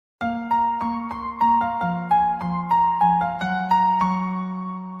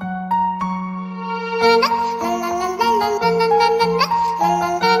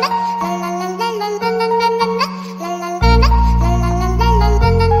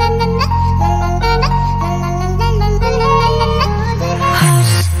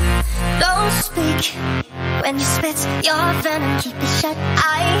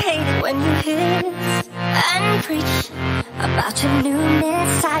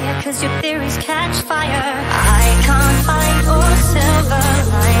fire, 'cause your theories catch fire. I can't find your silver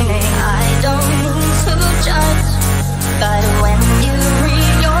lining. I don't mean to judge, but when you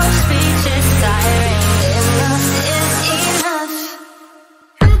read your speech, it's tiring. Enough is enough.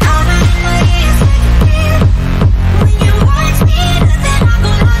 I'm out of ways when you watch me, then I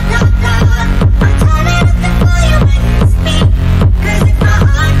go la la la. I'm tired of the fire when you speak, 'cause if my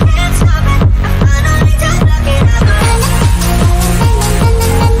heart can't stop it, I finally just lock it up.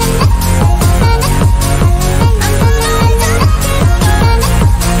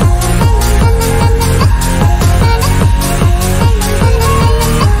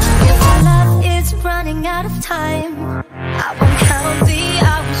 Out of time, I won't count the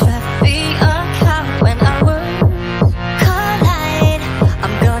hours, rather be a coward when our words collide.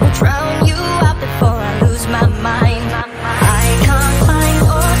 I'm gonna drown you out before I lose my mind. I can't find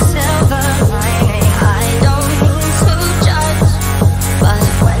your silver lining. I don't mean to judge, but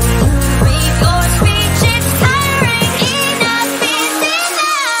when you read your speech, it's tiring. Enough is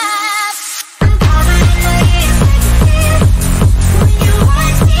enough. I'm tired of ways when you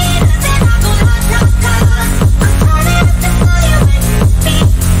watch me, then I go la la la. I'm tired of the fire when you speak,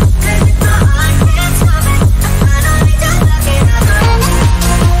 'cause if my heart can't stop it, I finally just lock it up.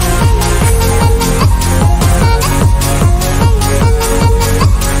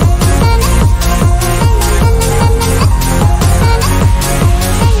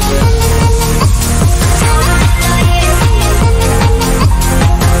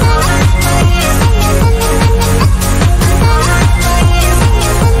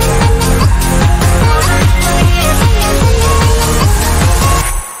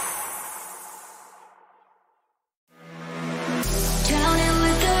 Drowning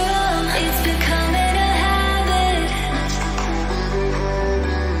with the rum, it's becoming a habit.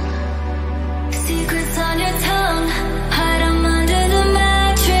 Secrets on your tongue, hide 'em under the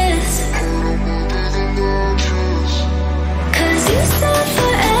mattress. 'Cause you said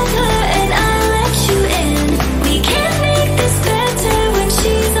forever and I let you in. We can't make this better when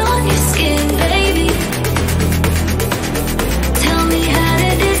she's on your skin, baby. Tell me, how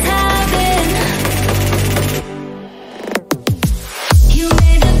did this happen? You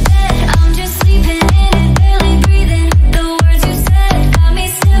made the bed, I'm just sleeping in it, barely breathing. The words you said got me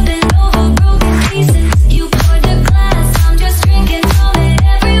stepping over broken pieces. You poured the glass, I'm just drinking from it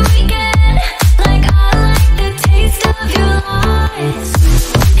every weekend. Like I like the taste of your lies.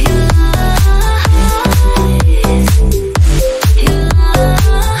 Your lies. Your lies.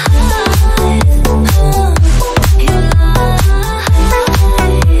 Your lies.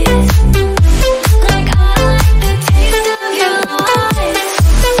 Like I like the taste of your lies.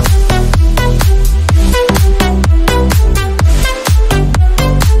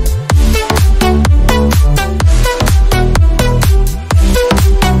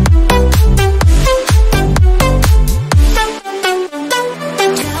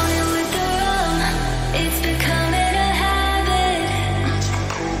 Drowning with the rum, it's becoming a habit.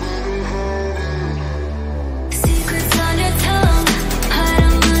 Secrets on your tongue, hide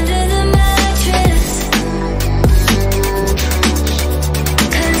 'em under the mattress.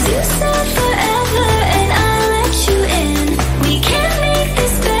 'Cause you said forever and I let you in. We can't make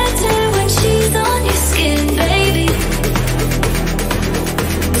this better when she's on your skin, baby.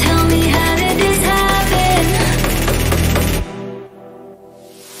 Tell me, how did this happen?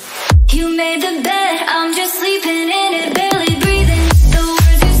 You made the bed, I'm just sleeping in it, barely breathing. The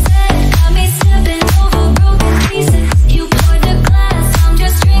words you said got me stepping over broken pieces. You poured the glass, I'm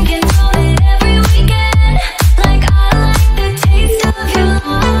just drinking from it every weekend. Like I like the taste of your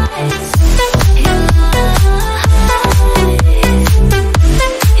lies. Your lies.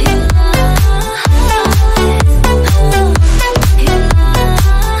 Your lies. Your lies.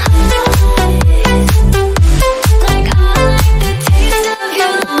 Like I like the taste of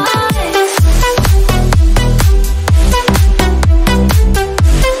your lies.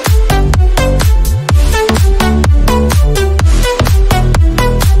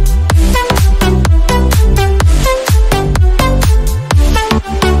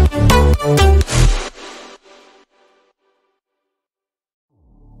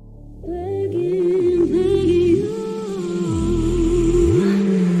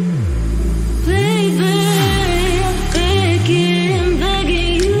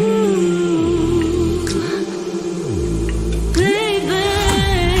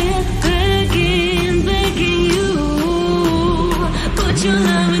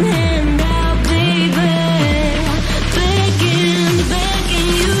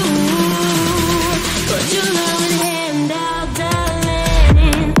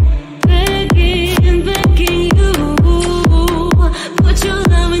 Put your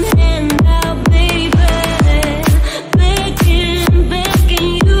love in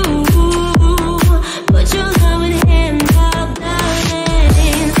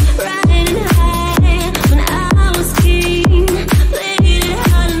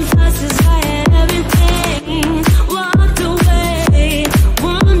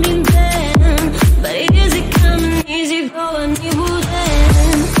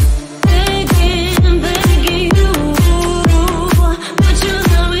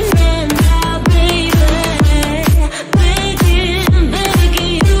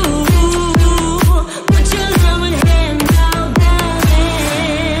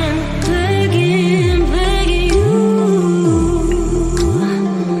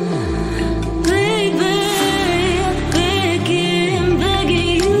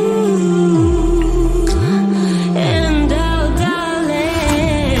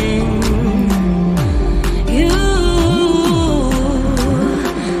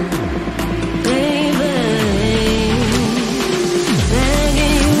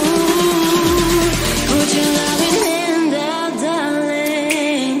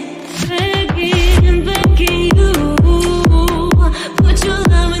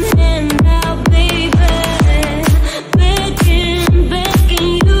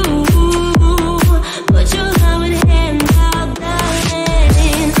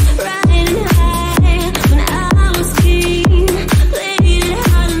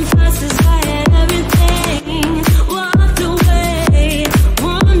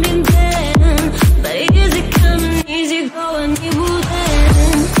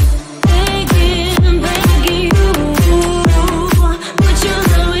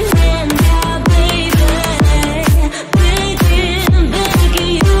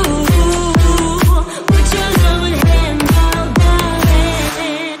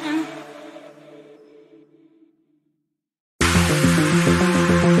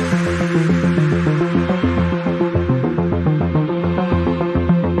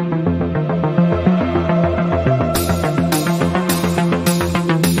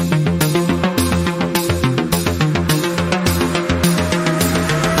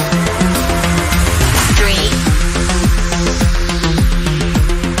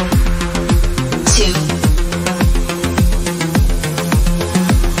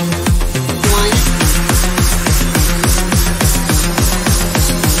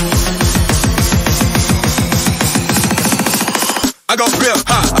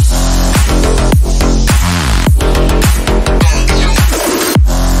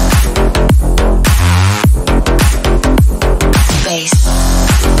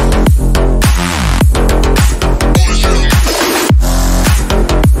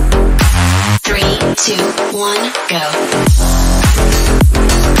one, go.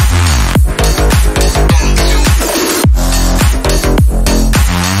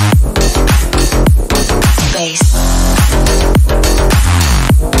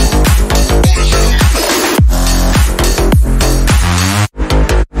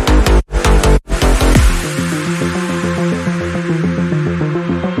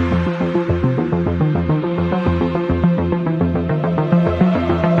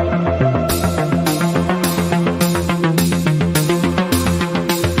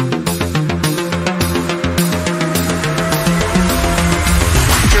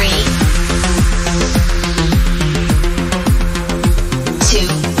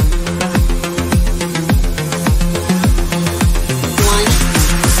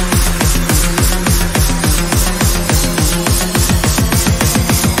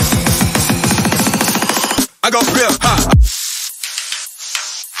 I go real high.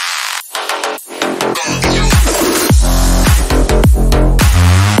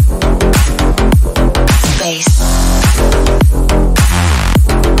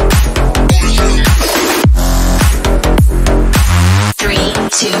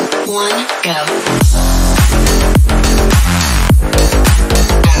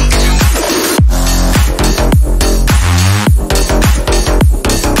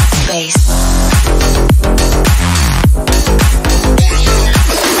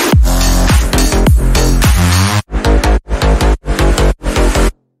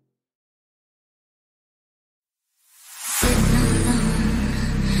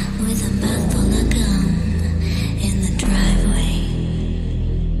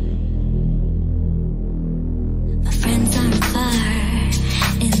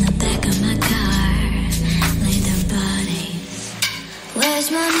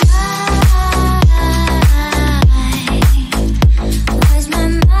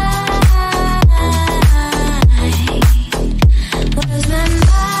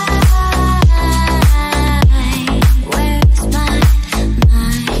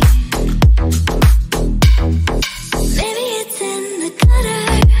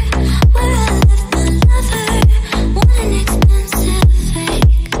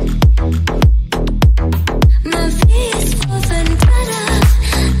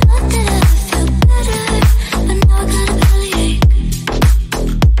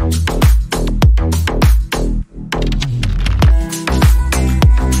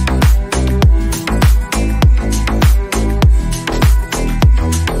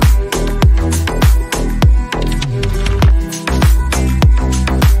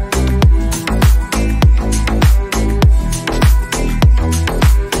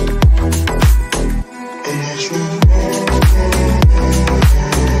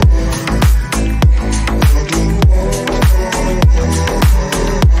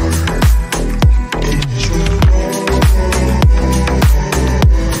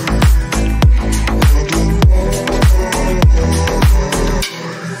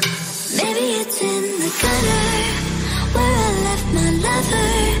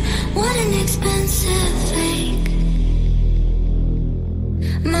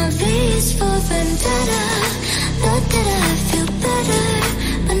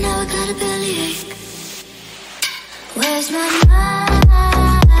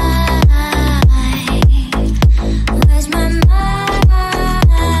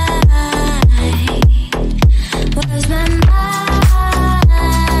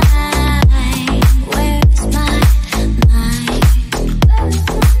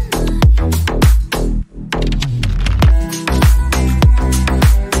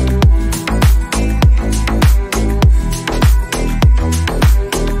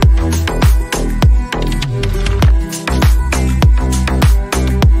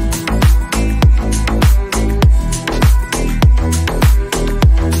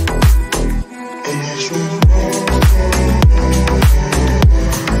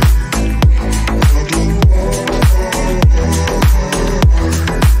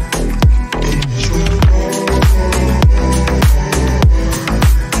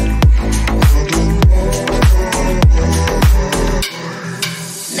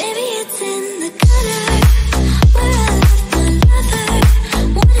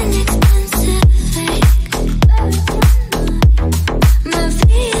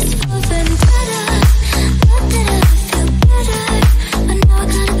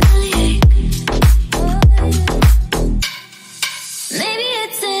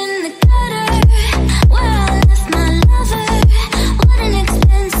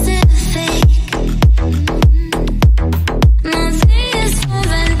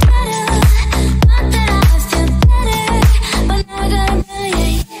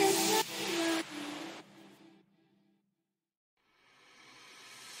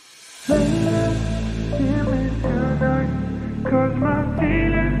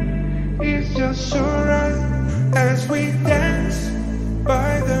 feeling is just so right as we dance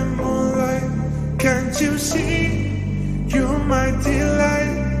by the moonlight. Can't you see you're my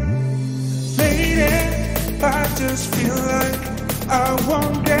delight? Lady, I just feel like I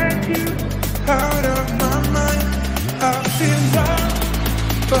won't get you out of my mind. I feel love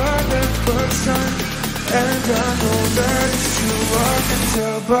for the first time, and I know that it's true. I can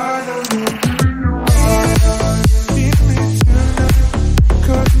tell by the moon. Meet me tonight,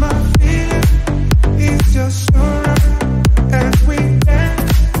 'cause my feeling is just so right as we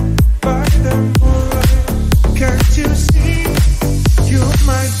dance by the moonlight. Can't you see you're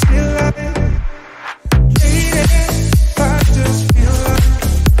my delight? Lady, I just feel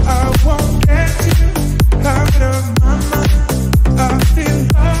like I won't get you out of my mind. I feel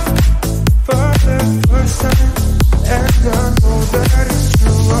love for the first time, and I know that it's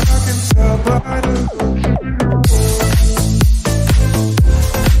true. I can tell by the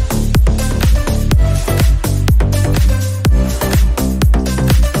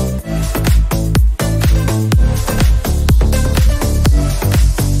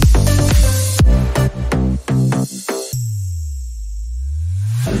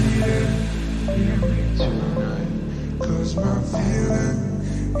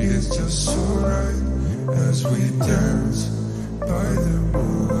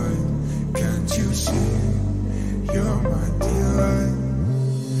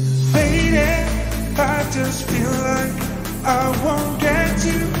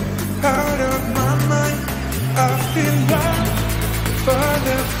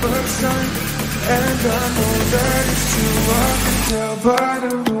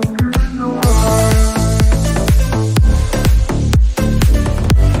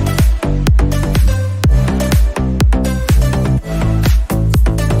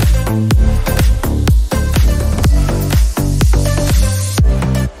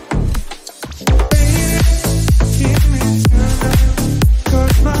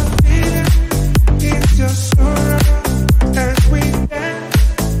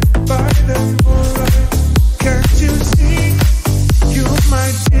my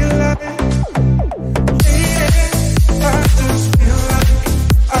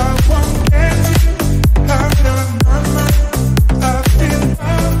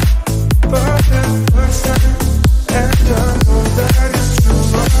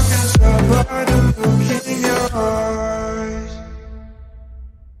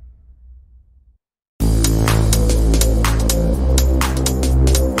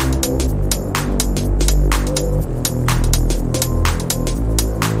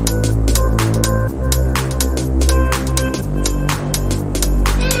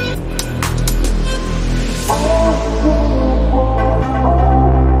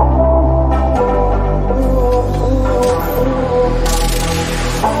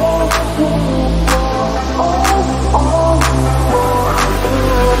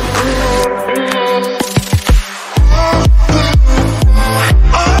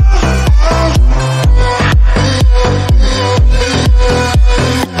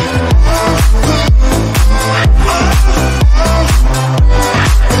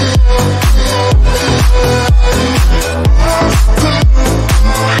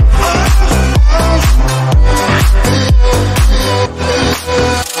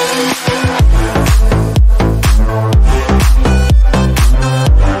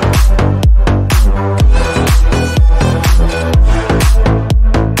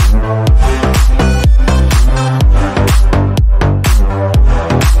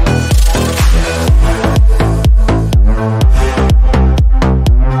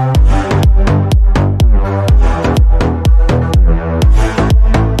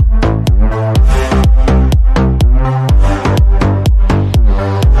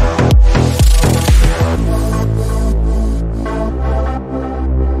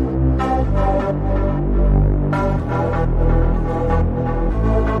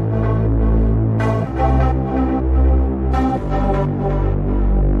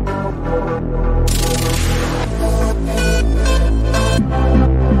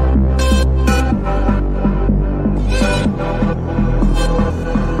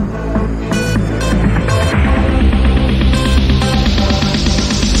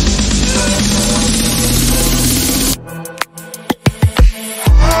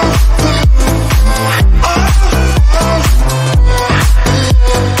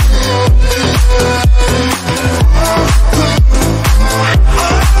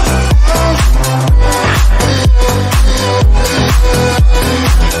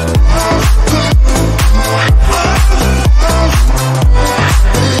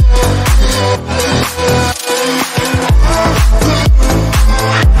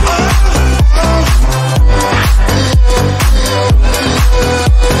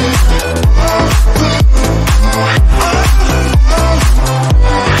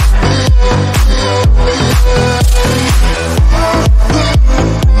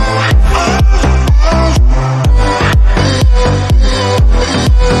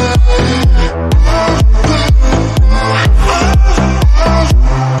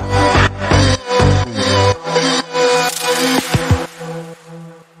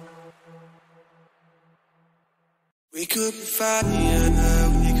We could be fire,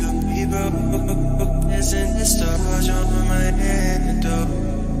 we could be broke. Isn't the stars on my head, though?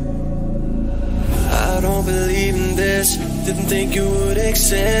 I don't believe in this, didn't think you would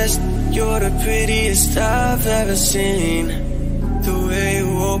exist. You're the prettiest I've ever seen. The way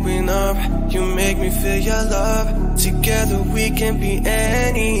you open up, you make me feel your love. Together we can be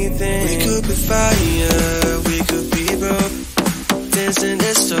anything. We could be fire, we could be broke. Dancing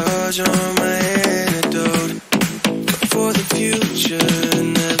the stars on my antidote. For the future,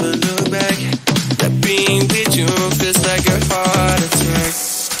 never look back. That being with you feels like a heart attack.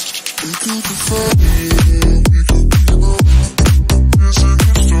 We could be fire, we could be broke. Dancing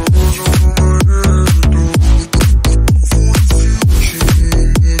the stars on my antidote. For the future,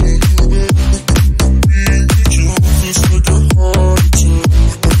 never look back. Being with you feels like a heart attack.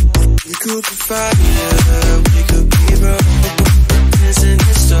 We could be fire, we could be broke. Dancing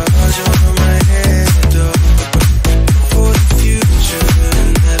the stars on my antidote. For the future,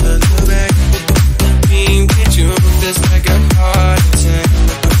 never look back. Being with you feels like a heart attack.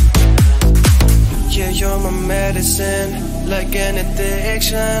 Yeah, you're my medicine, like an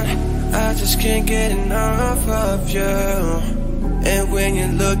addiction. I just can't get enough of you. And when you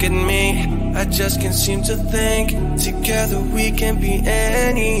look at me, I just can't seem to think. Together we can be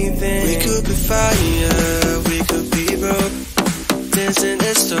anything. We could be fire, we could be broke. Dancing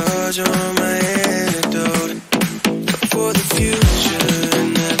the stars on my antidote. For the future,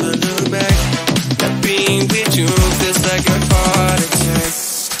 never look back. Being with you feels like a heart attack.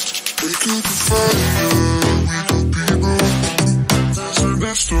 We could be fire, we could be broke. Dancing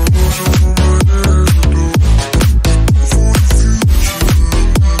the stars on my antidote. For the future,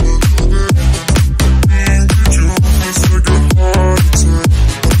 never look back. Being with you feels like a heart attack.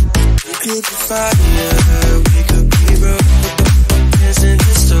 We could be fire, we could be broke. Dancing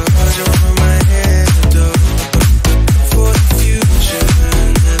the stars on my antidote. For the future,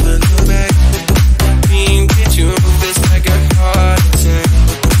 never look back. Being with you feels like a heart attack.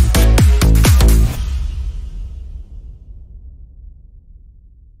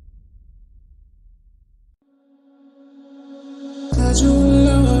 Said you would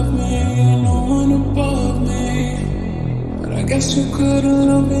love me, no one above me. But I guess you couldn't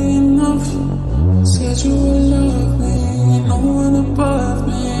love me enough. Said you would love me, no one above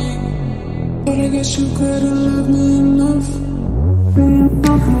me. But I guess you couldn't love me enough.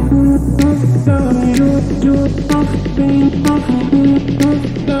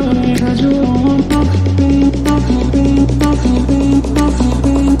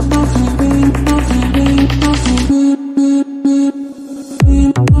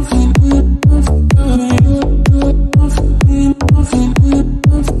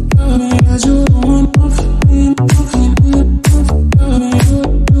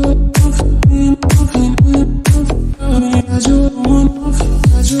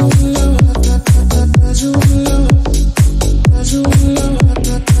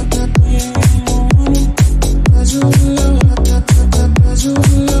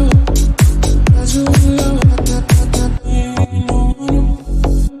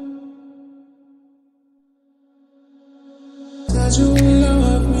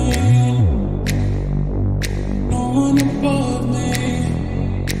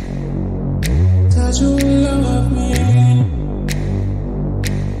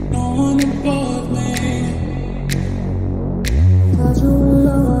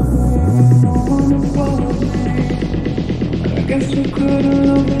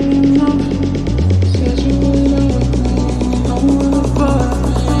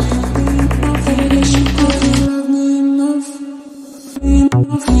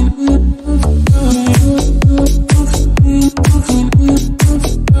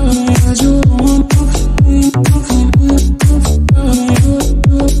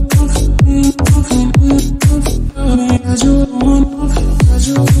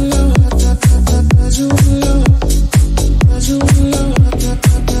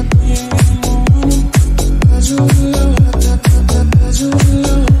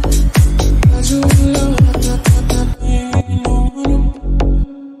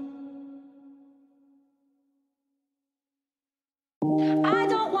 I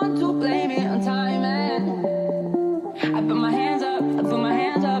don't want to blame it on timing. I put my hands up, I put my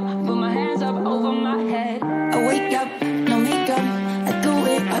hands up, put my hands up over my head. I wake up, no makeup, I do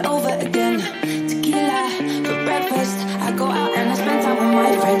it all over again. Tequila for breakfast, I go out and I spend time with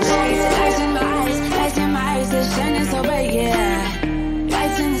my friends. Lights in my eyes, lights in my eyes, they're shining so bright, yeah.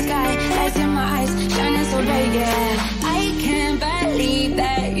 Lights in the sky, lights in my eyes, shining so bright, yeah. I can't believe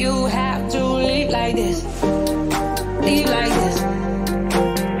that you have to leave like this. Leave like this.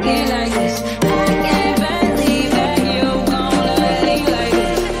 Leave like this. I can't believe that you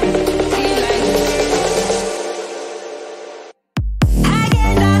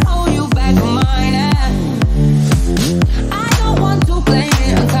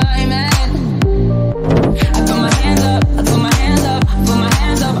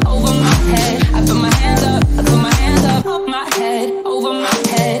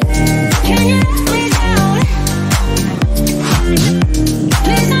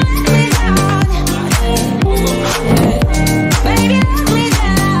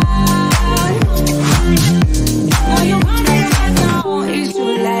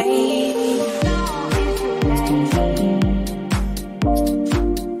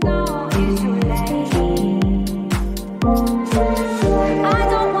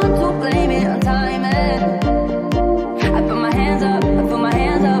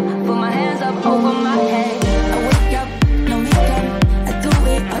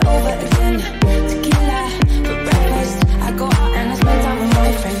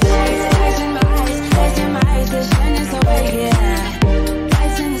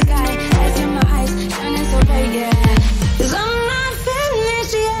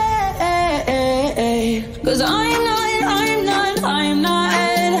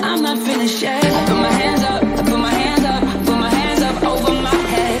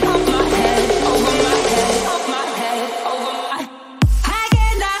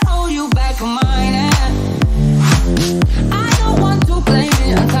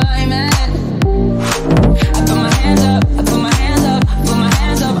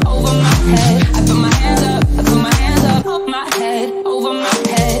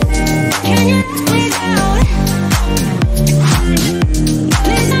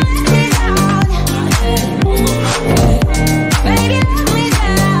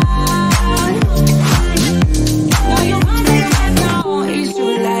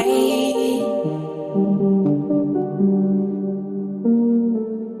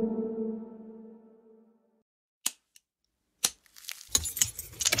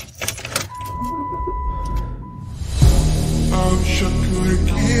to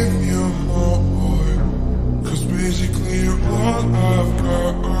give you more, 'cause basically you're all I've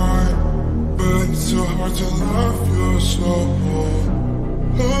got. But it's so hard to love you so.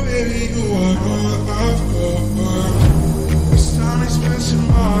 Oh baby, you are all I've got. As time is passing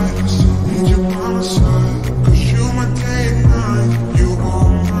by, I still need you by my side, 'cause you my day and night. You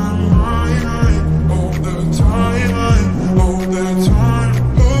on my mind all the time, all the time.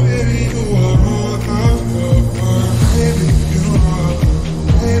 Oh baby, you are all I've got. Baby, you are,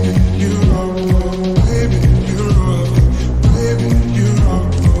 baby, you are, baby, you are, baby, you are,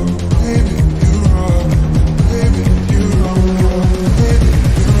 baby, you are, baby, you are, baby,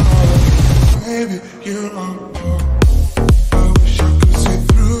 you are, baby, you are. I wish I could see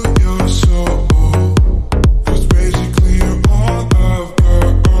through your soul, 'cause basically you're all I've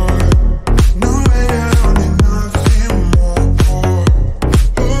got. No way I don't need nothing more.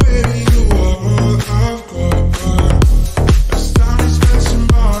 Oh baby, you are all I've got. As time is passing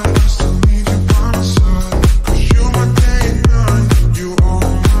by, I still need you by my side, 'cause you my day and night. You on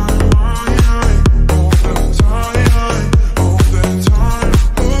my mind all the time, all the time.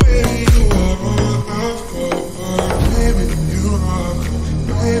 Oh baby, you are all I've got. Baby, you are,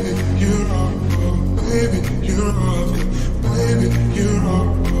 baby, you are, baby, you are, baby, you are,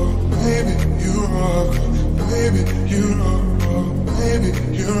 baby, you are, baby, you are, baby,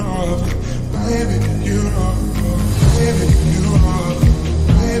 you are, baby, you are, baby, you are,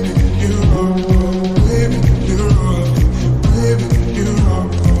 baby, you are, baby, you are,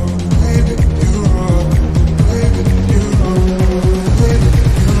 baby, you are, baby, you are, baby,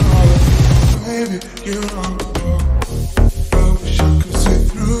 you are, baby, you are. I wish I could see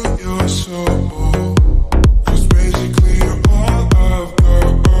through your soul, 'cause basically you're all I've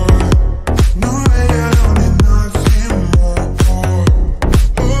got. No way I don't need nothing more.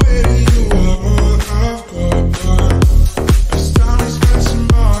 Oh baby, you are all I've got. As time is passing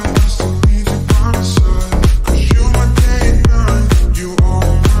by, I still need you by my side, 'cause you my day and night. You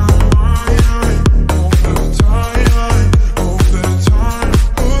on my mind all the time, all the time.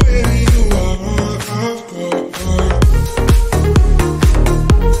 Oh baby, you are all I've got.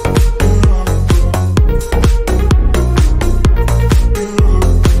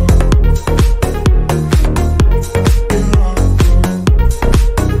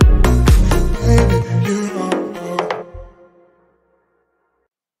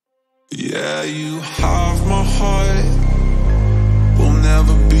 Yeah, you have my heart. We'll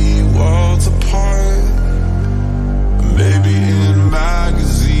never be worlds apart. Maybe in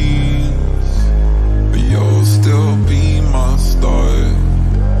magazines, but you'll still be my star.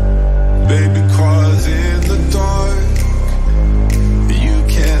 Baby, 'cause in the dark, you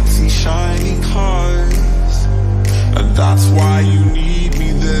can't see shiny cars. And that's why you need me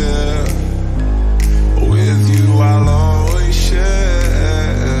there. With you I'll always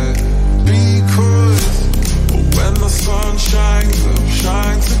share. Because when the sun shines, we'll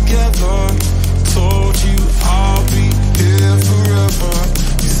shine together. Told you I'll be here forever.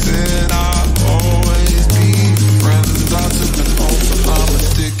 You said I'd always be friends. I took an oath and I'ma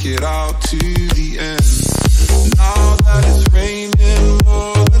stick it out to the end. Now that it's raining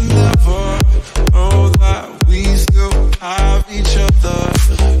more than ever, know that we still have each other.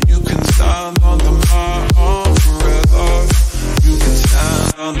 You can stand under my umbrella. You can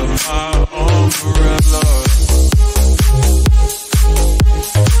stand under my umbrella.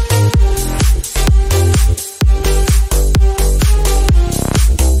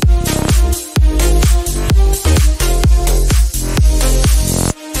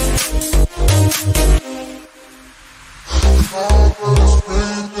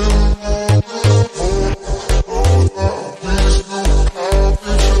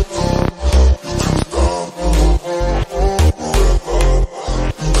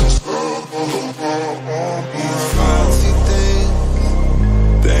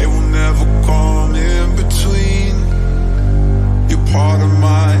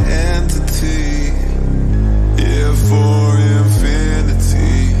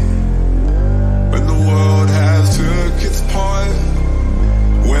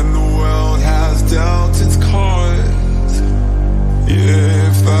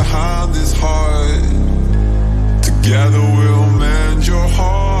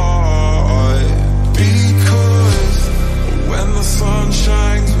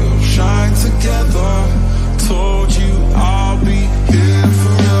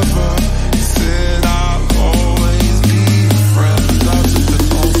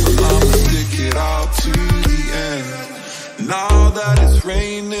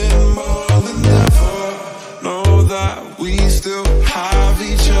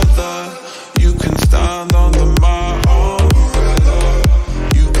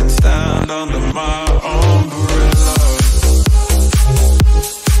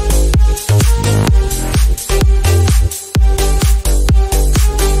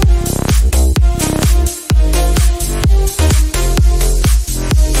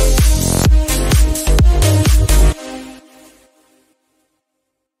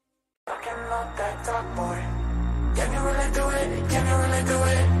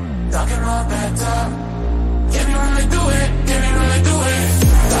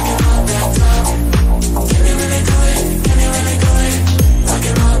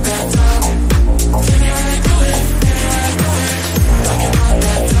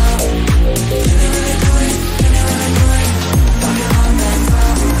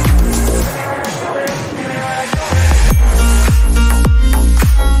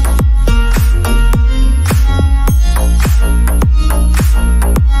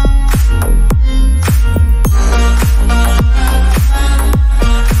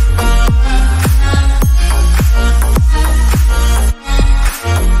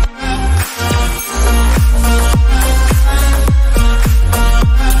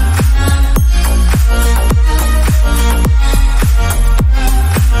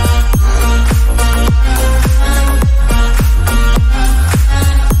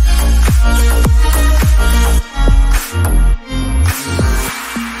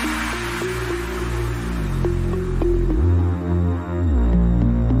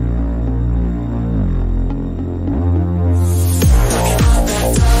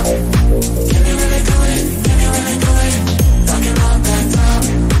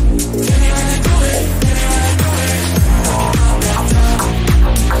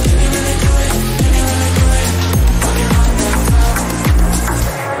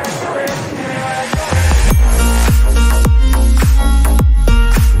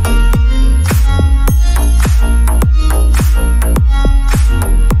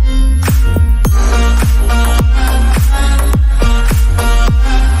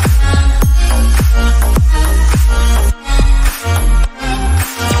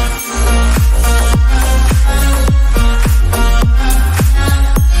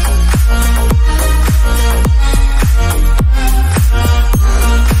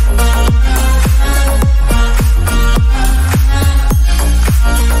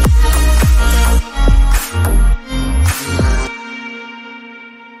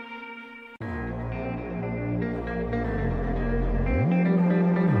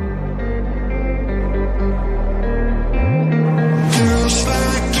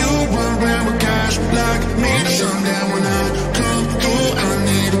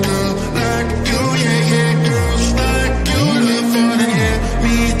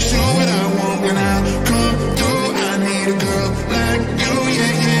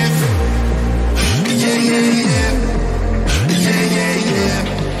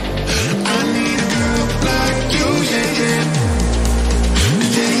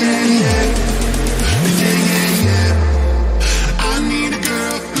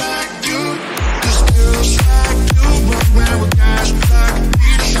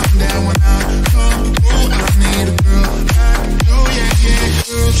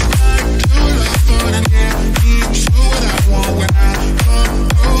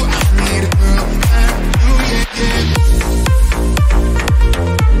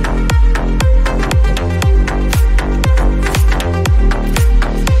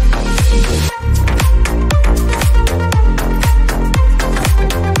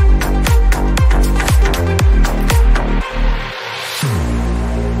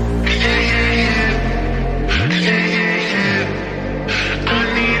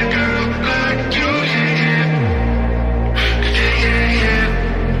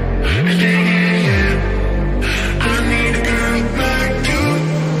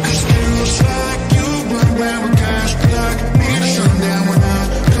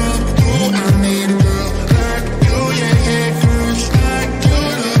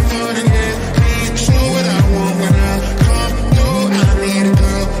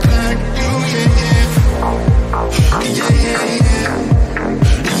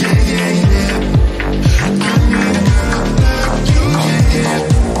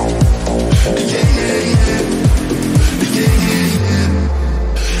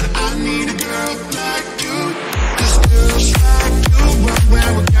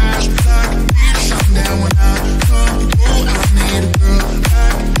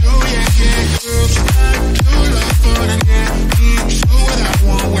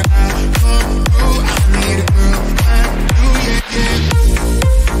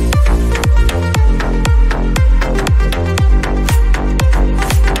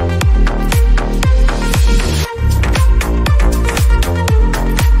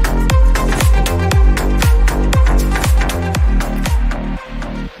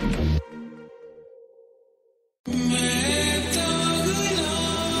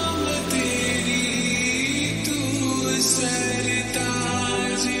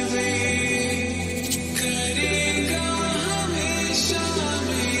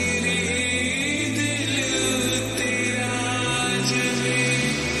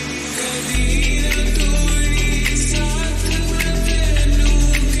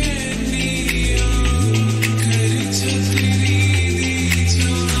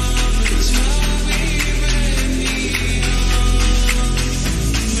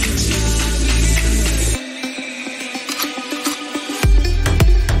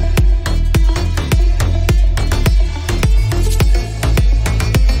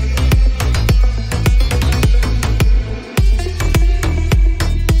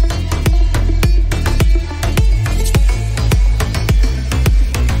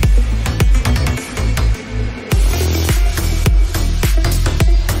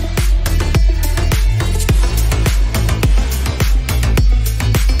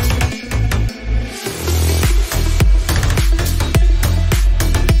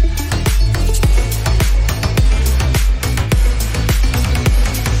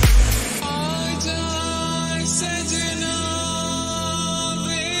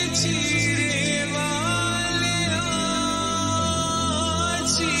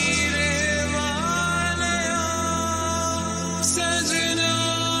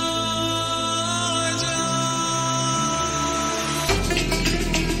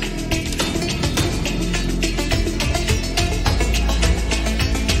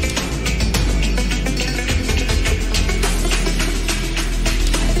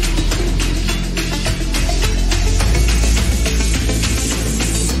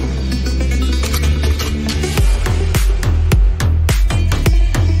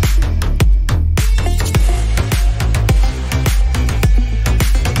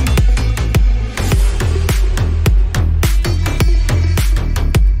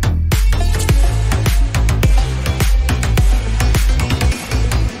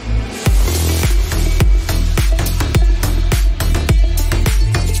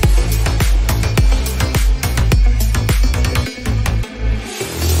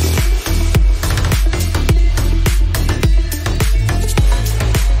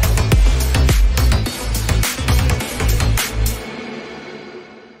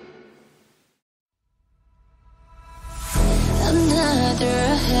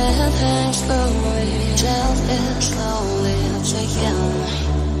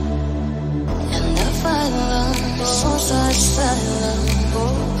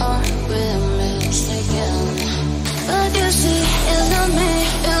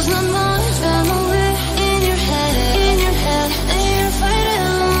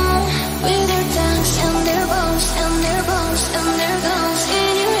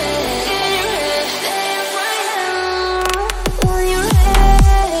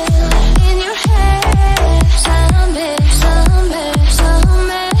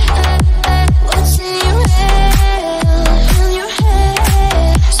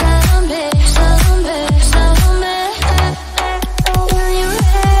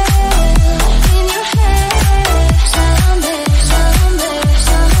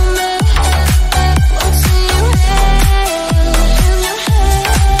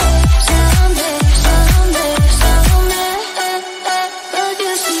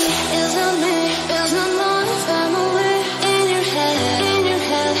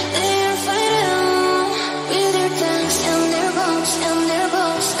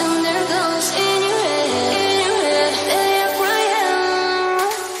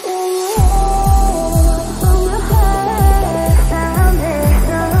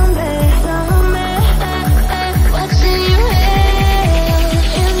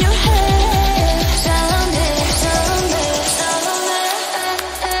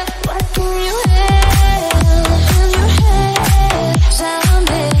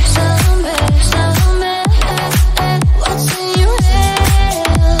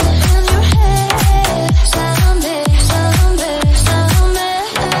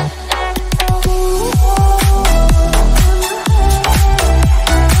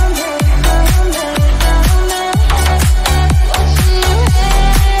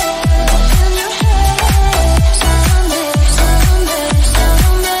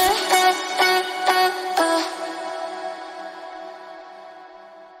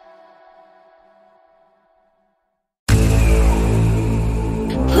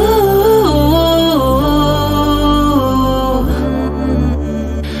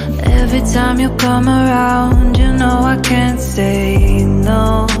 you come around, you know I can't say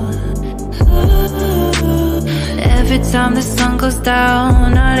no. Every time the sun goes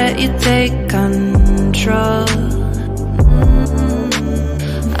down, I let you take control.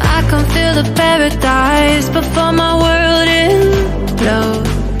 I can feel the paradise before my world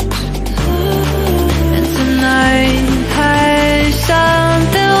implodes. And tonight has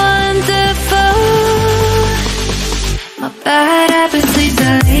something wonderful. My bad habits lead to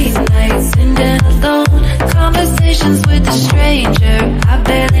late nights and alone conversations with a stranger I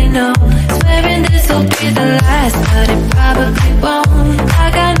barely know. Swearing this will be the last, but it probably won't. I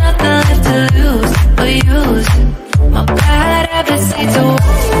got nothing left to lose or use. My bad habits lead to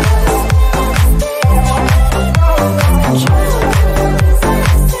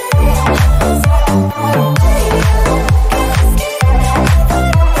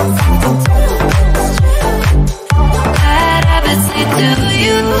bad habits lead to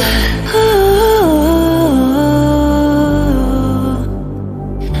you.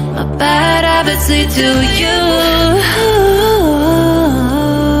 My bad habits lead to you.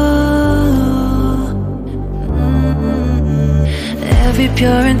 Every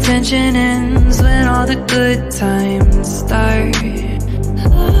pure intention ends when all the good times start.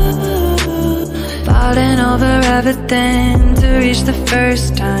 Falling over everything to reach the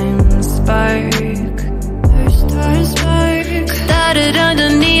first time spark. Started under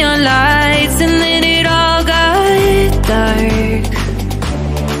neon lights and then it all got dark.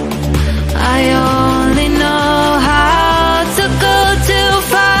 I only know how to go too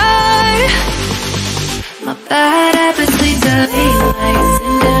far. My bad habits lead to late nights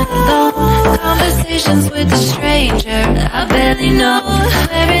and alone conversations with a stranger I barely know.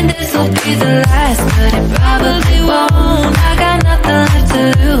 Swearing this will be the last, but it probably won't. I got nothing left to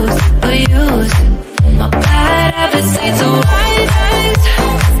lose or use. My bad habits lead to white lies.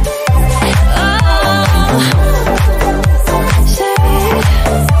 Oh, say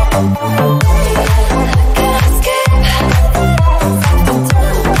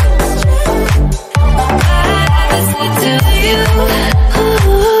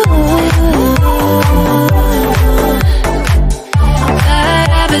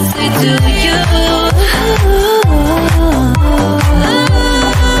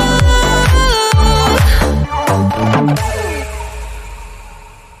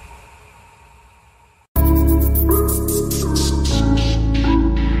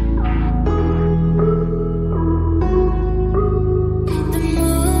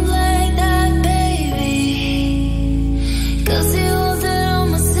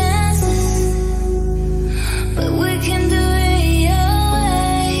but we can do it your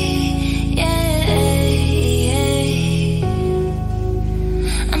way, yeah.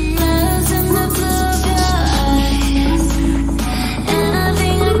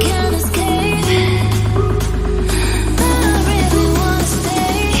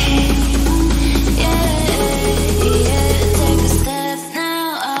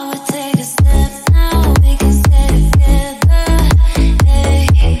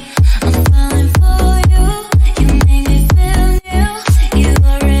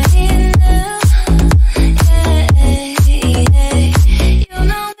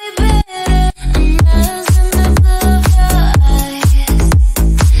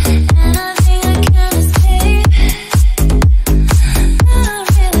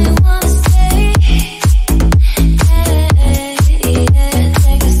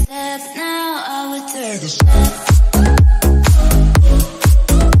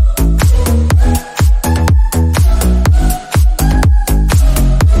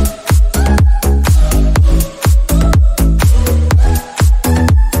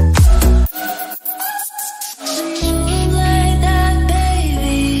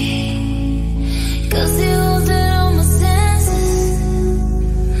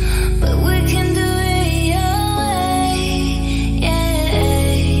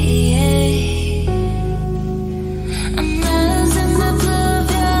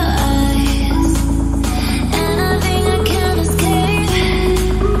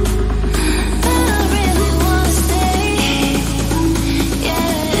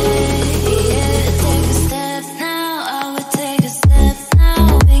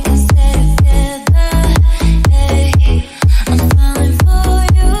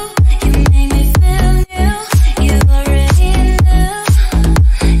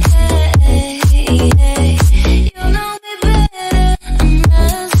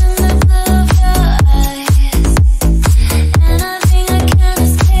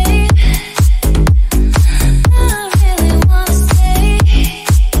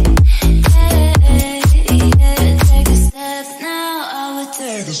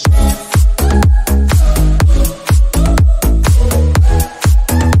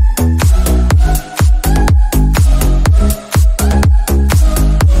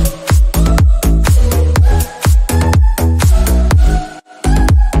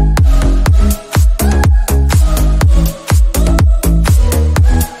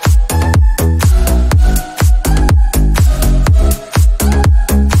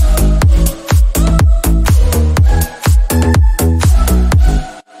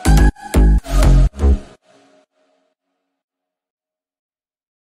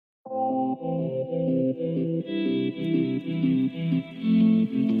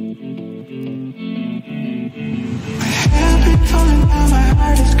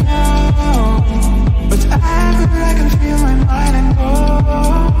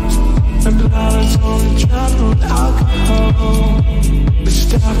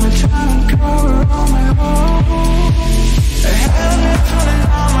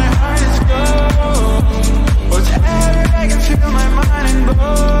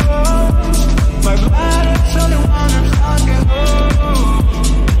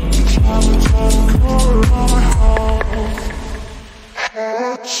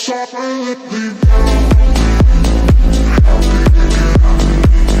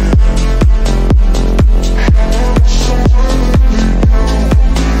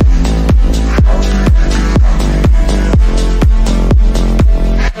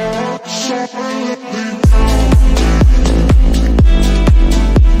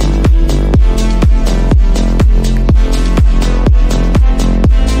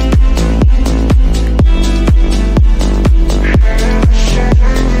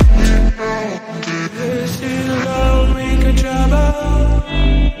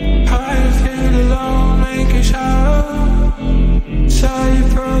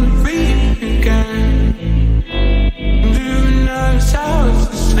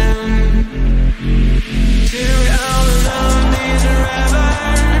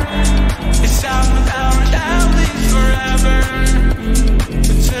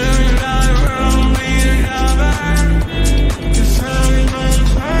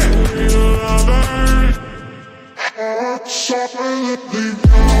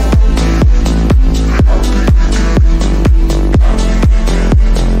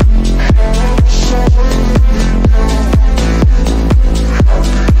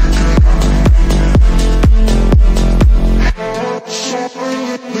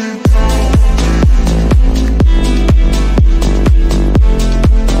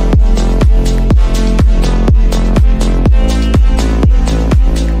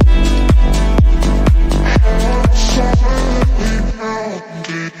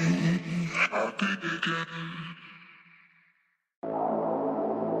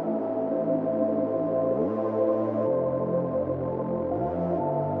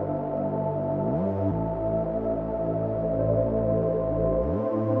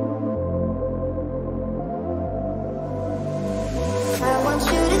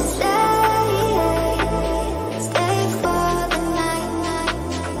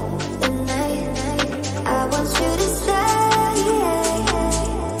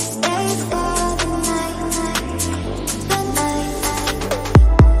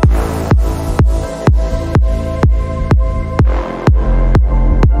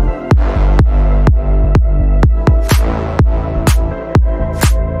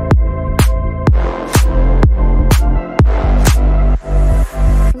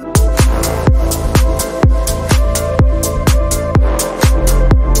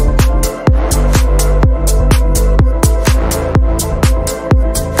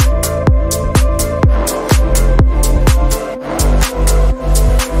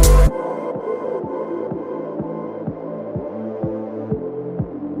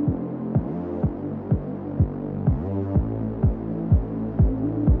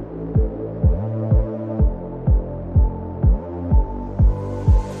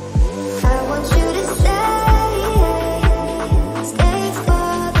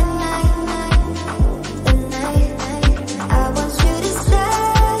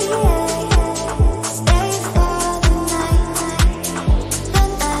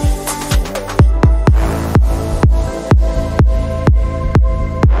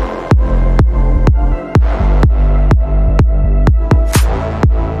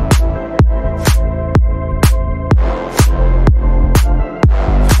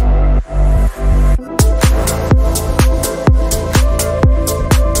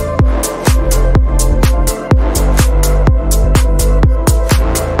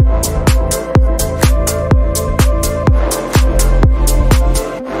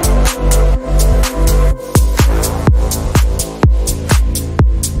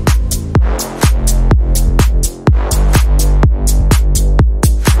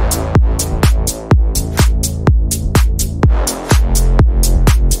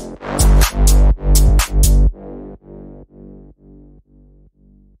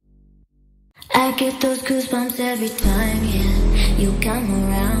 I get those goosebumps every time, yeah. You come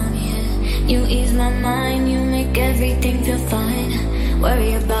around, yeah. You ease my mind, you make everything feel fine.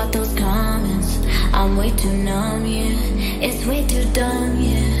 Worry about those comments, I'm way too numb, yeah. It's way too dumb,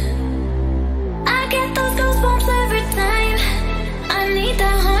 yeah. I get those goosebumps every time. I need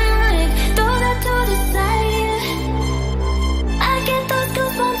that harmonic, throw that to the side, yeah.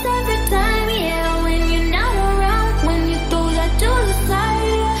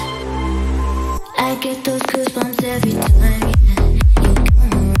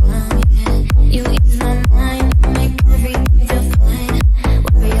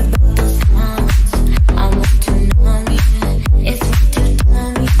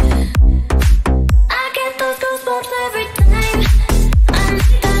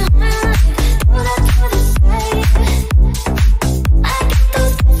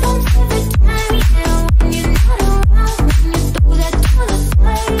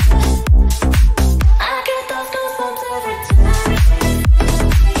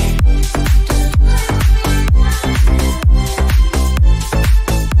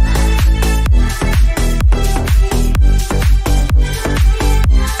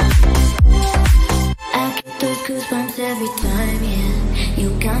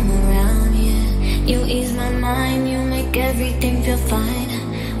 come around, yeah. You ease my mind, you make everything feel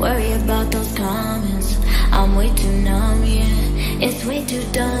fine. Worry about those comments, I'm way too numb, yeah. It's way too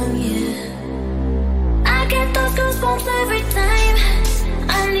dumb, yeah. I get those goosebumps every time.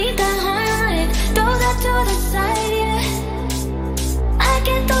 I need that heartbreak, throw that to the side, yeah. I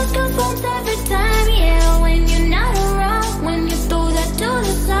get those goosebumps every time, yeah. When you're not around, when you throw that to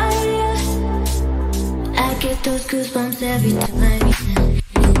the side, yeah. I get those goosebumps every time, yeah.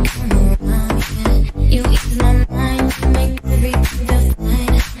 You come around, yeah. You ease my mind, you make everything feel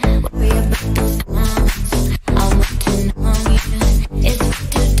fine. Worry about those comments, I'm way too numb, yeah. It's way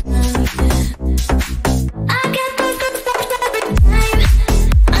too dumb, yeah. I get those goosebumps every time.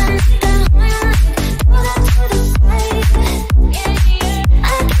 I need that heartbreak, throw that to the side, yeah.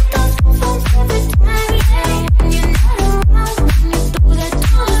 I get those goosebumps every time, yeah. When you're not around, when you throw that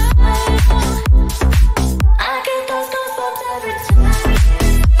to the side, I get those goosebumps every time.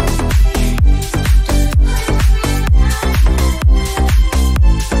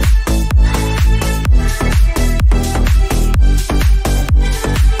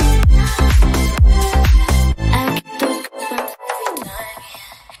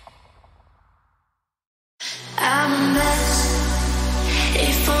 I'm a mess.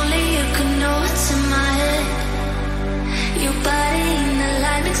 If only you could know what's in my head. Your body in the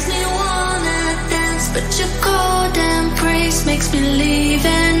light makes me wanna dance, but your cold embrace makes me leave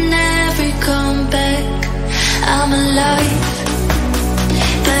and never come back. I'm alive,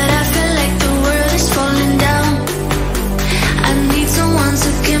 but I feel like the world is falling down. I need someone to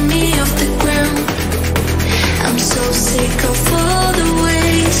get me off the ground. I'm so sick of all the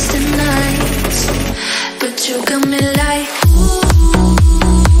wasted nights, but you got me like, ooh,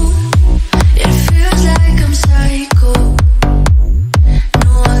 it feels like I'm psycho.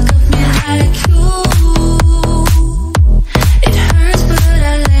 No one got me like you. It hurts but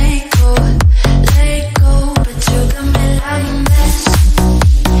I let go, but you got me like a mess.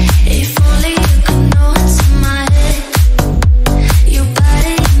 If only you could know what's in my head. Your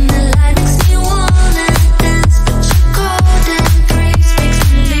body in the light makes me wanna dance, but your cold embrace makes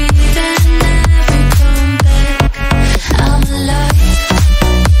me leave and never come back. I'm alive,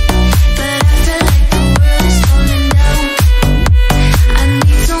 but I feel like the world is falling down. I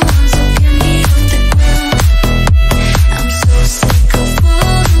need someone to get me off the ground. I'm so sick of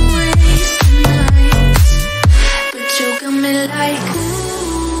all the wasted nights, but you got me like,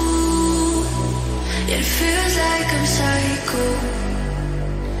 ooh, it feels like I'm psycho.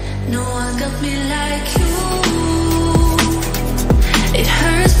 No one got me like you. It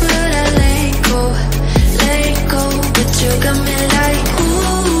hurts but I let go, but you got me like,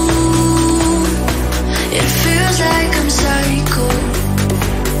 ooh, it feels like I'm psycho.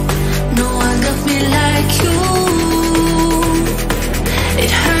 No one got me like you.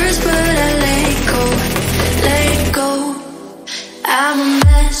 It hurts but I let go. I'm a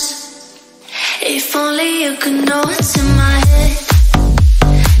mess. If only you could know what's in my head.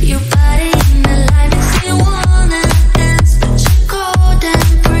 Your body in the light makes me wanna dance, but your cold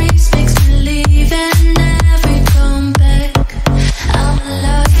embrace makes me leave and never come back. I'm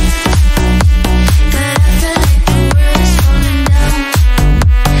alive, but I feel like the world is falling down.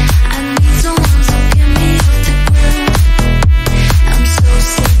 I need someone to get me off the ground. I'm so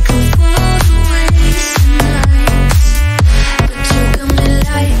sick of all the wasted nights, but you got me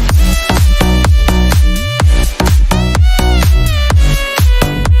like.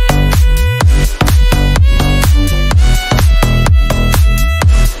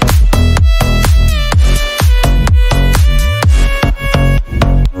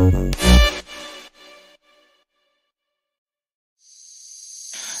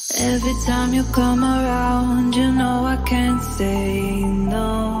 Every time you come around, you know I can't say no.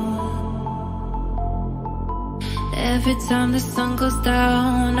 Every time the sun goes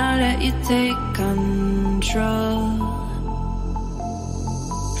down, I let you take control.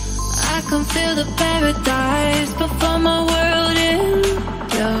 I can feel the paradise before my world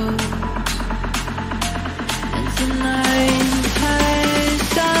implodes. And tonight has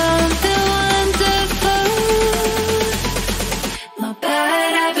something wonderful. My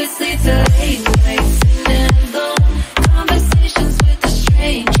bad habits lead to late nights sitting alone. Conversations with a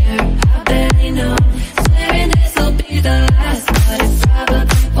stranger I barely know. Swearing this'll be the last, but it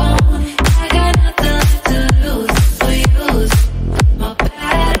probably won't. I got nothing left to lose or use. My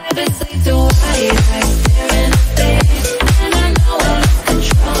bad habits lead to white lights staring in the face, and I know I lost control.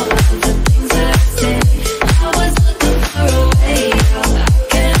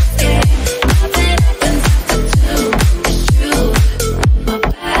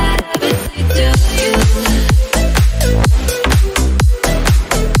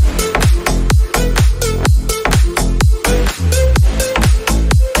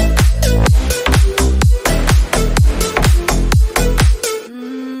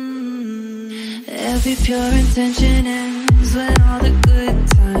 tension ends when all the good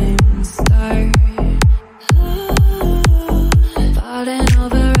times start. Falling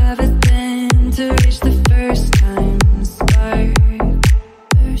over everything to reach the first time spark.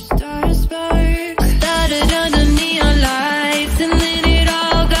 First star spark. Started under neon lights and then it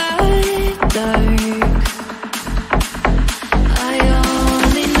all got dark. I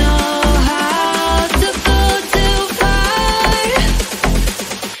only know how to go too far.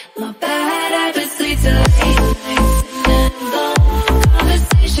 My bad habits lead to late nights and long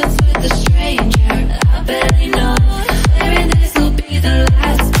conversations with a stranger I barely know. Swearing this will be the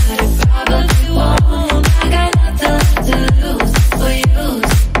last, but it probably won't. I got nothing left to lose or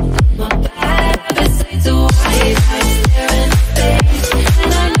use. My bad habits lead to white eyes staring at face,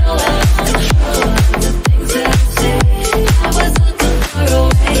 and I know I'm in control of the things that I say. I was looking for a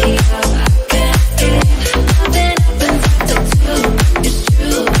way out, I can't escape. Nothing happens after two, it's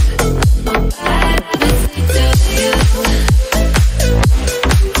true. My bad habits lead to you.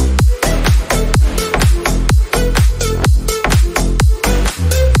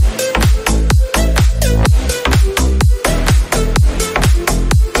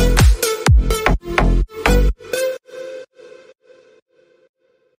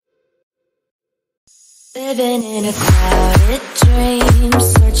 Living in a crowded dream,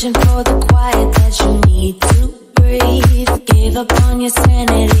 searching for the quiet that you need to breathe. Gave up on your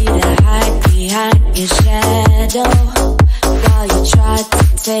sanity to hide behind your shadow, while you tried to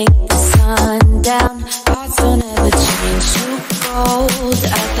take the sun down. Hearts don't ever change to gold,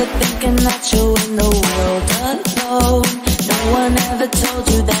 after thinking that you're in the world alone. No one ever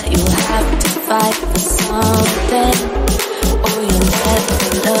told you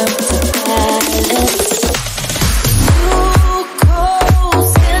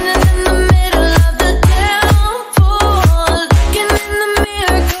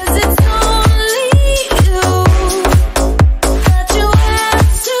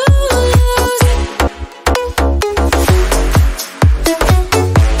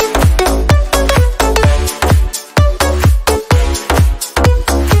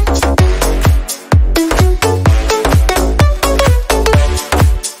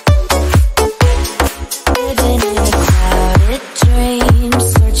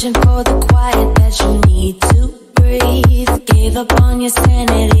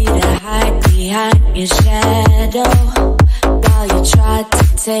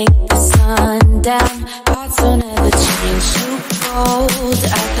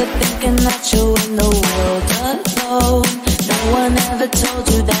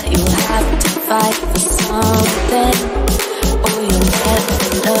that you have to fight for something, or you'll never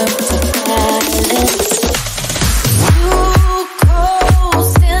learn to balance.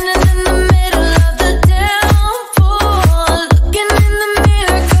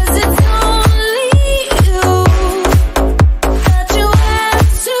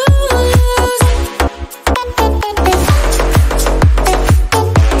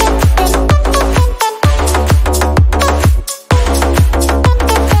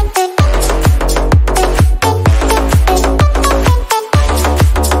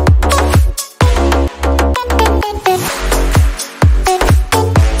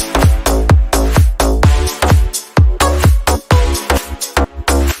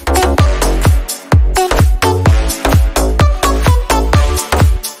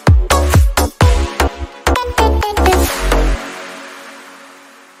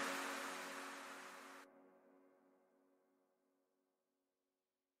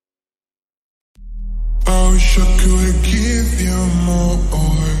 I wish I could give you more,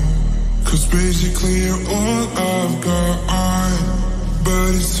 'cause basically you're all I've got. But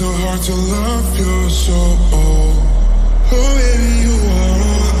it's so hard to love you so. Oh baby, you are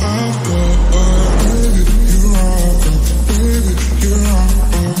all I've got. Baby, you're all I've got. Baby, you're all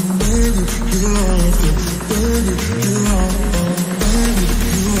I've got. Baby, you're all I've got. Baby, you're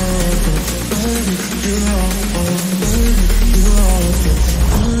all I've got. Baby, you're all I've got. Baby, you're all I've got. Baby, you're all I've got.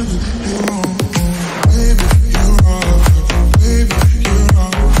 Baby,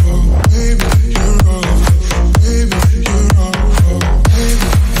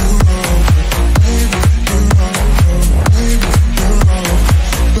 you're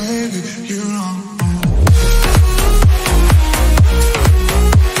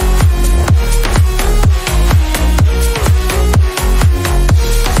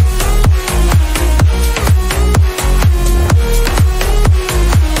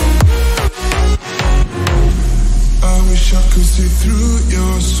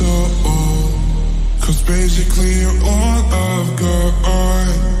basically you're all I've got.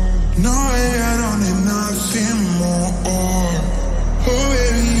 No, I don't need nothing more. Oh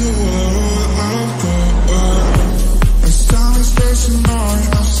baby, you are all I've got.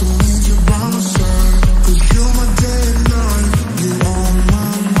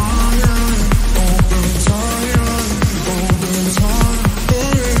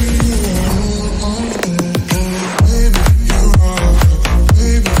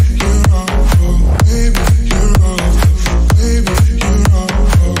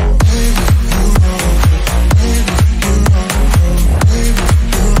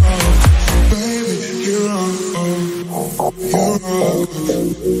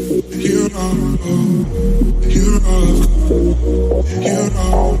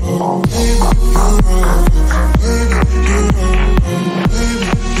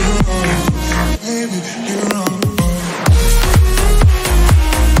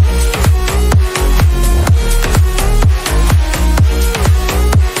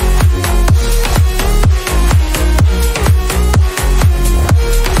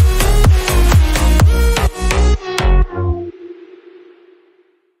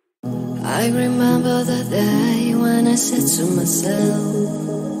 I remember the day when I said to myself,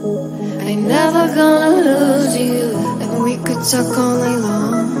 I'm never gonna lose you. And we could talk all night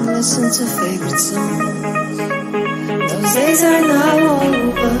long, listen to favorite songs. Those days are now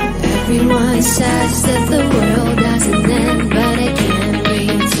over. Everyone says that the world doesn't end, but I can't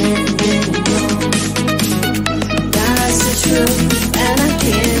pretend anymore. That's the truth, and I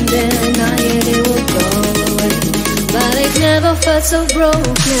can't deny it, it will go away. But I've never felt so broken.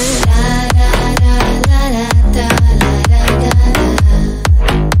 La da da la da da la da da da.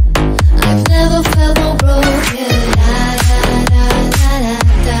 I've never felt more broken. La da da la da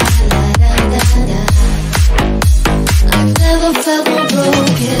da la da da da. I've never felt more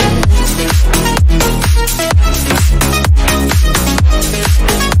broken.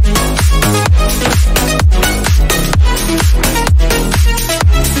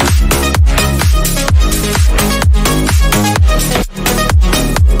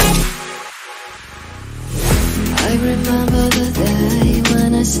 I remember the day when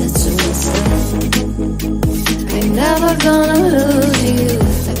I said to myself, I'm never gonna lose you.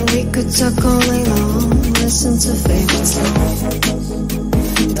 And we could talk all night long, listen to favorite songs.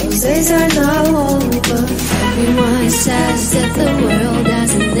 Those days are now over. Everyone says that the world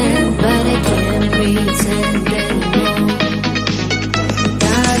doesn't end, but I can't pretend anymore.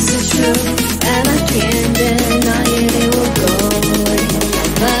 That's the truth, and I can't deny it, it will go away.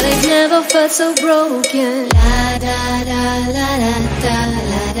 But I've never felt so broken. La da da la da da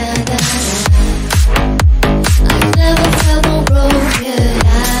la da da da. I've never felt more broken.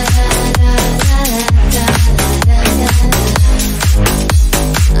 La da da la da da la da da da.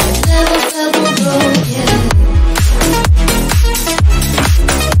 I've never felt more broken.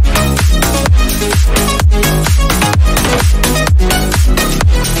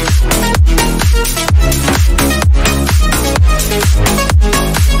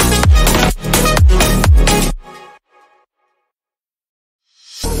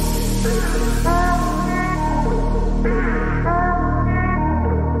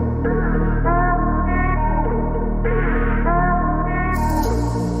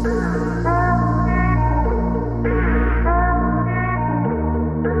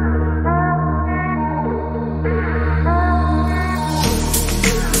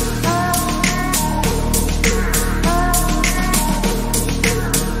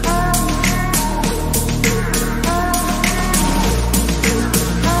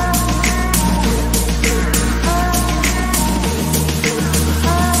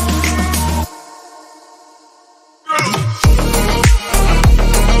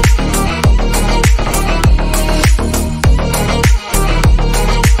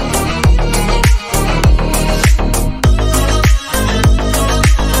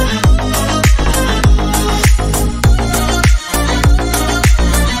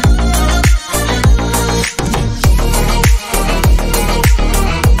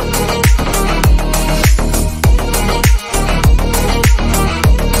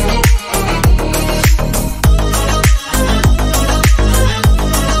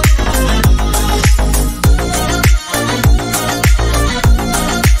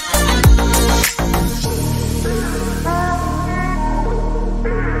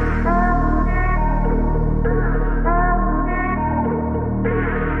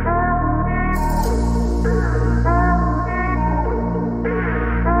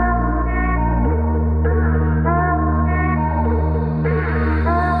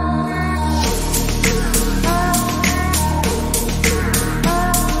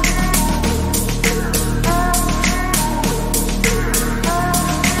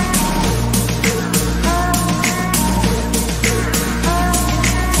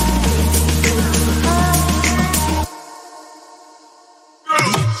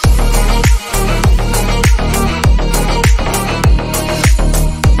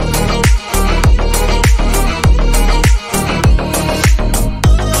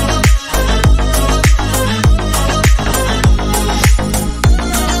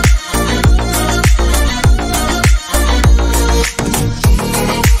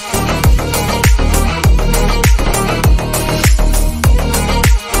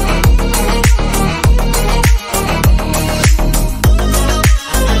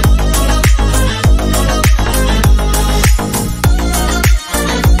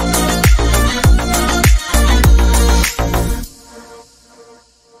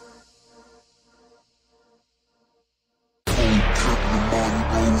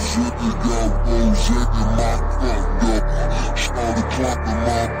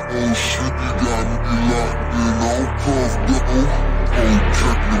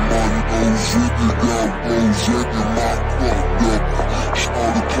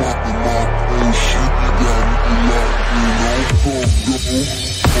 Started clapping my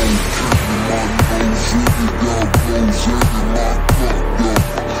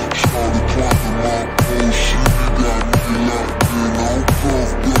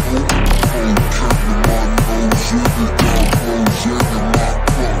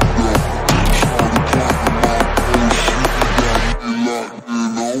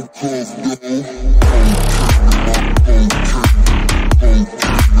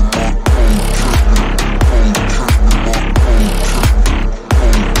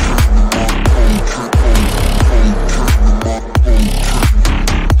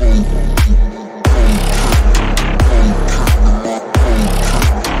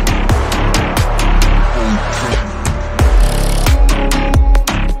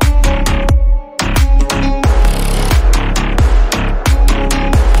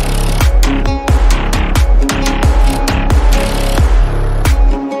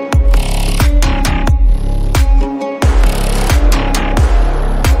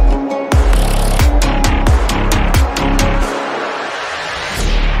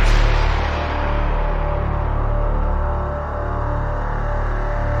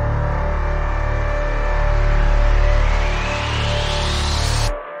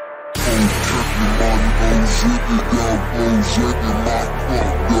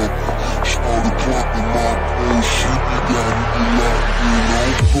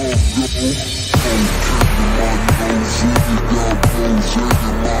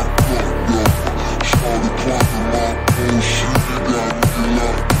Started